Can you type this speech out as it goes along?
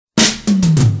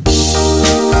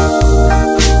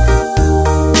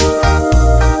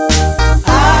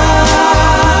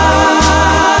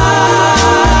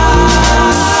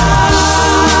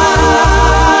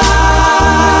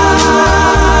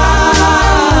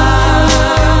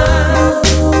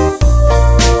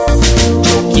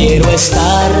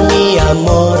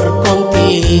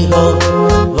contigo,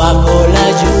 bajo la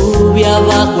lluvia,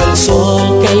 bajo el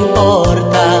sol, ¿qué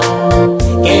importa?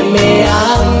 Que me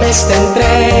ames, te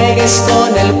entregues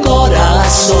con el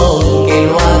corazón, que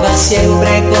lo hagas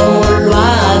siempre como lo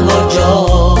hago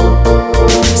yo.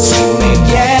 Si me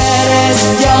quieres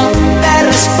yo te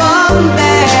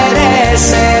responderé,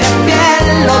 seré fiel,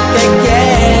 lo que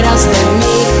quieras de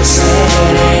mí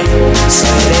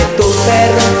seré tu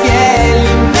perro fiel.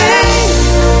 Ven,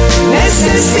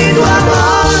 necesito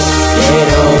amor,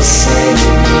 quiero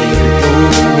sentir tu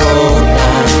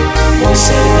boca muy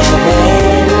cerca de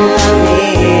la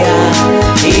mía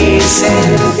y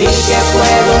sentir que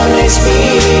puedo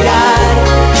respirar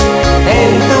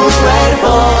en tu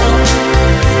cuerpo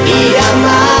y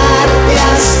amarte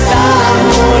hasta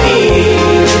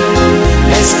morir.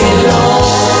 Es que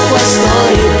loco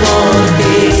estoy por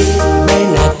ti.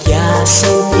 Ven aquí a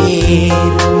sentir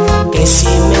que si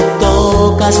me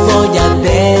tocas voy a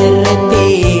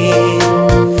derretir.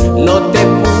 No te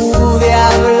pude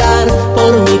hablar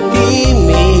por mi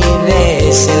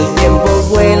timidez, el tiempo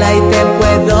vuela y te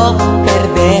puedo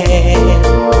perder.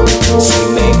 Si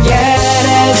me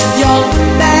quieres yo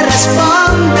te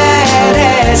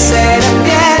responderé, seré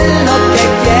fiel, lo que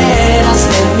quieras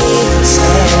de mí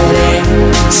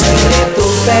seré tu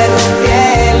perro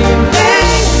fiel.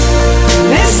 Ven,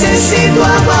 necesito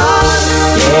amor,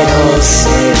 quiero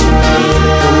sentir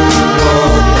tu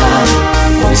boca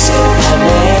muy cerca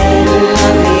de la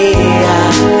mía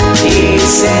y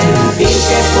sentir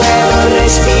que puedo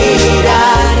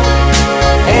respirar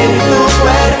en tu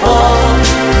cuerpo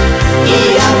y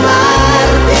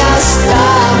amarte hasta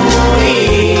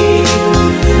morir.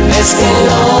 Es que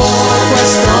lo